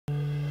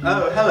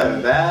Oh,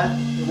 hello there.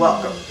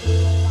 Welcome.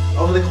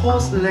 Over the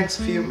course of the next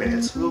few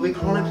minutes, we'll be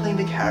chronicling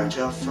the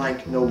character of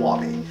Frank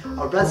Nowati,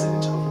 a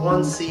resident of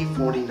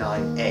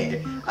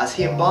 1C49A, as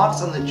he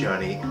embarks on the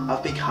journey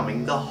of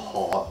becoming the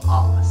Hall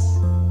Ass.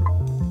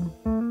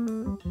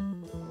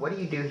 What do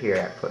you do here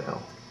at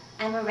Foothill?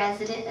 I'm a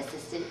resident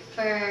assistant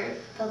for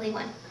Building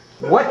 1.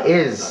 What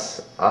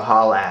is a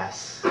Hall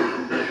Ass?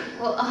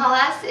 Well, a Hall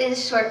Ass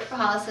is short for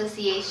Hall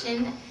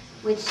Association,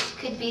 which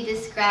could be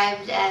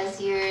described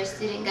as your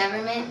student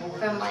government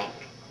from like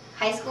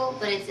high school,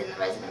 but it's in the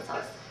residence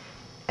halls.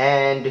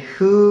 And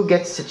who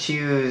gets to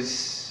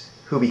choose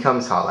who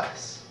becomes Hall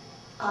Ass?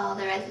 All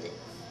the residents.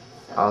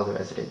 So all the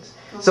residents.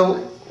 So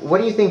what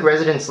do you think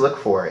residents look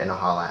for in a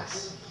Hall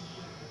Ass?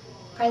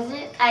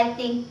 President, I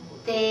think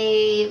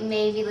they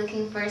may be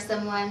looking for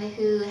someone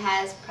who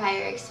has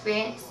prior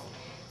experience,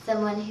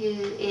 someone who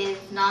is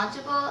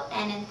knowledgeable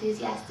and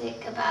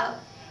enthusiastic about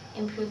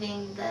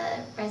improving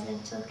the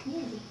residential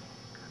community.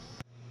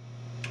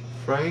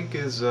 Frank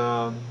is,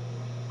 well,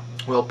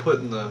 put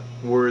in the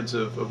words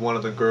of one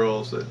of the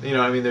girls that, you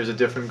know, I mean, there's a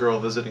different girl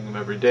visiting him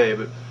every day,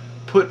 but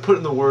put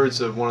in the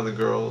words of one of the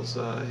girls,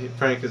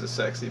 Frank is a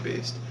sexy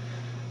beast.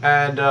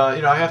 And,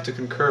 you know, I have to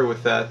concur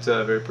with that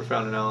very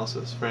profound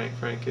analysis. Frank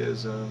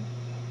is,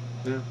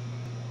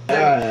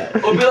 yeah.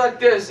 It'll be like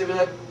this, it'll be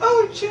like,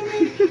 oh,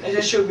 Jimmy, and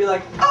then she'll be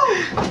like,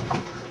 oh,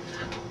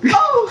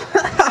 oh,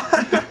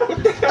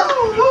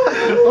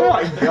 Oh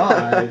my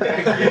god.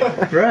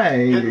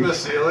 Right. Hitting the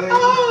ceiling.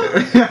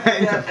 oh.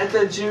 Yeah, and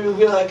then Jimmy will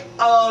be like,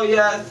 oh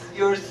yes,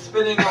 you're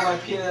spinning on my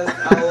penis,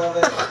 I love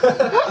it.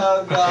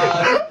 Oh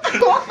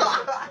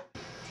god.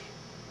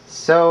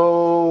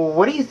 So,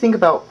 what do you think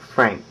about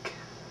Frank?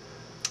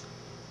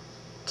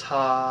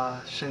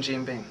 他神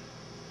经病。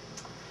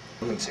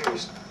 I'm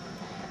serious.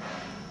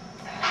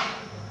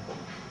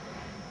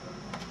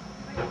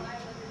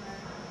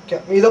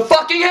 Get me the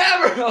fucking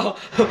hammer!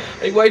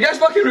 Hey, why, you guys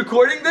fucking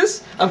recording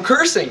this? I'm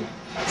cursing.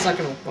 It's not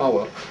gonna. Oh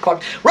well.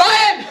 Fuck.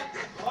 Ryan!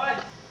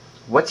 What?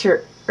 What's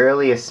your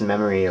earliest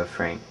memory of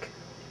Frank?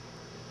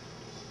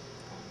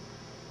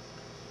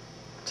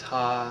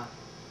 他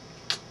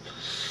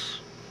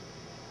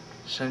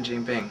神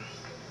经病。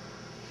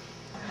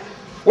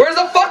 Where's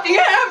the fucking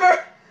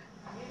hammer?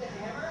 You need the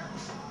hammer?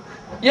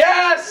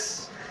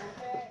 Yes!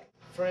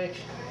 Frank,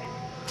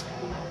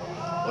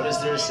 what is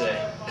there to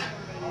say?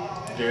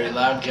 Very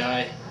loud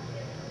guy,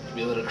 can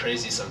be a little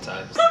crazy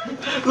sometimes.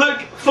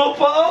 Look,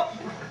 football!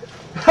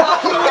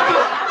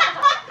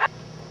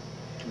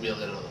 Can be a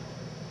little...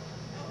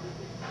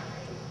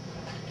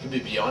 Can be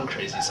beyond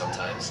crazy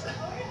sometimes.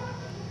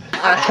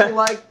 I don't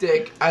like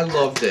dick, I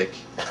love dick.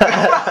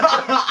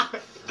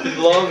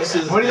 Loves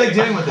his What do you like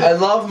doing with it? I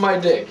love my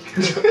dick.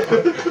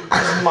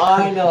 It's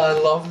mine and I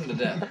love him to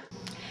death.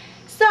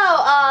 So,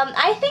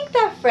 I think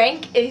that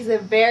Frank is a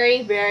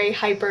very, very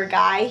hyper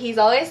guy. He's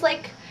always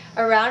like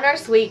around our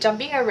suite,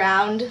 jumping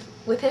around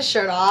with his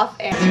shirt off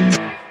and...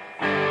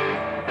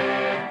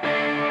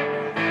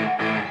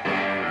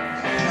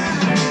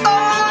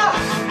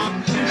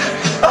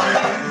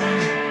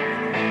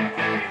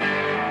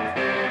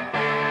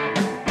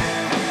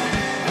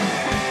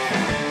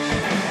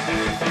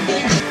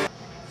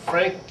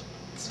 Frank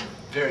is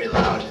very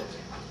loud.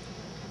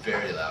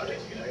 Very loud.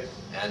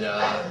 And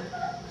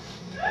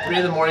 3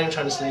 in the morning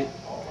trying to sleep.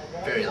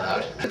 Very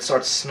loud. It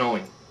starts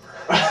snowing.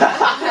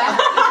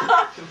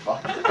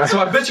 So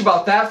I bitch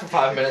about that for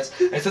 5 minutes,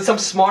 and then some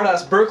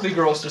smart-ass Berkeley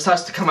girl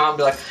decides to come out and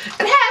be like,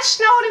 it has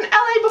snowed in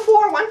LA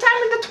before, one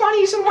time in the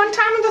 20s and one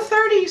time in the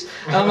 30s.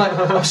 And I'm like,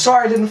 I'm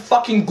sorry, I didn't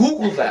fucking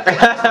Google that. I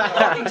was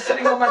fucking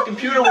sitting on my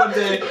computer one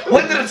day,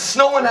 when did it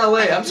snow in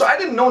LA? I'm sorry, I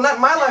didn't know, not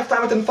in my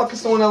lifetime it didn't fucking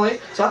snow in LA.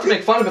 So I have to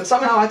make fun of it.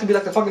 Somehow I have to be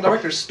like, the fucking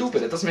director is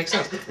stupid, it doesn't make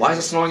sense. Why is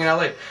it snowing in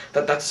LA?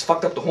 That's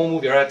fucked up the whole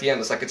movie right at the end.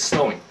 It's like, it's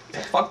snowing.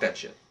 Fuck that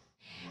shit.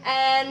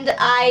 And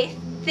I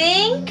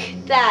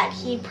think that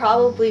he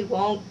probably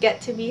won't get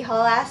to be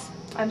Hall Ass.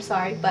 I'm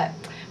sorry, but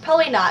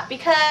probably not,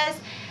 because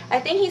I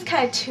think he's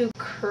kind of too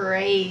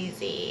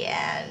crazy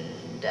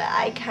and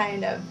I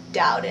kind of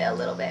doubt it a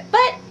little bit.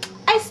 But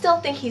I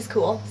still think he's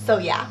cool, so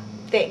yeah,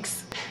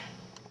 thanks.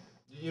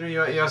 You know,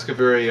 you ask a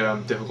very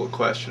difficult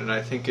question, and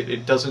I think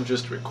it doesn't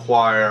just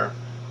require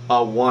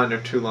 1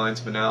 or 2 lines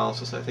of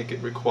analysis. I think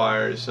it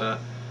requires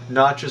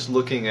not just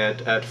looking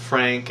at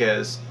Frank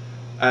as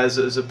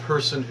a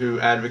person who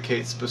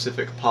advocates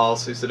specific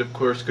policies that of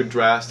course could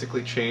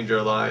drastically change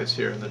our lives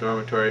here in the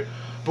dormitory,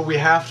 but we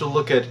have to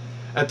look at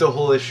the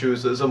whole issue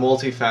as a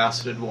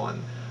multifaceted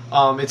one.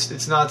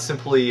 It's not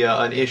simply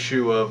an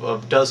issue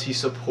of does he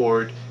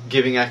support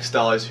giving X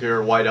dollars here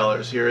or Y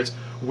dollars here. It's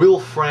will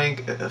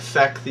Frank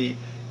affect the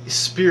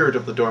spirit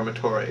of the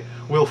dormitory?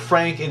 Will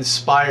Frank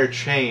inspire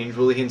change?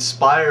 Will he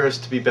inspire us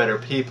to be better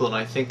people? And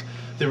I think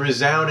the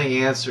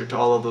resounding answer to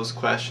all of those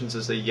questions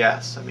is a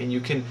yes. I mean, you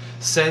can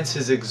sense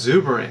his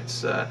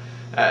exuberance.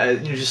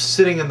 You're just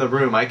sitting in the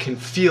room. I can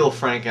feel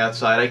Frank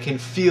outside. I can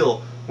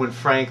feel when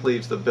Frank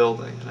leaves the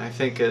building. And I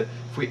think if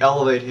we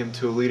elevate him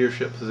to a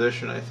leadership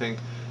position, I think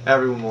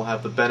everyone will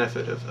have the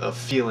benefit of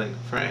feeling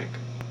Frank.